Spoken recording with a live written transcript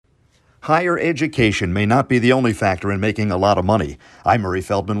Higher education may not be the only factor in making a lot of money. I'm Murray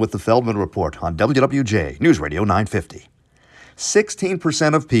Feldman with the Feldman Report on WWJ News Radio 950.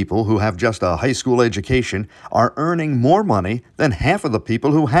 16% of people who have just a high school education are earning more money than half of the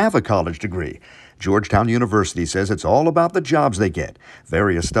people who have a college degree. Georgetown University says it's all about the jobs they get.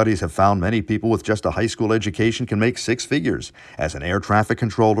 Various studies have found many people with just a high school education can make six figures as an air traffic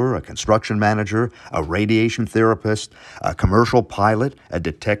controller, a construction manager, a radiation therapist, a commercial pilot, a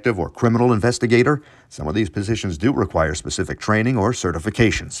detective or criminal investigator. Some of these positions do require specific training or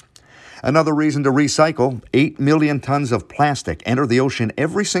certifications. Another reason to recycle, 8 million tons of plastic enter the ocean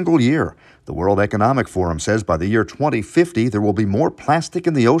every single year. The World Economic Forum says by the year 2050, there will be more plastic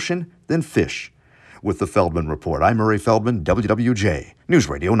in the ocean than fish. With the Feldman Report, I'm Murray Feldman, WWJ News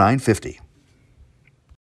Radio 950.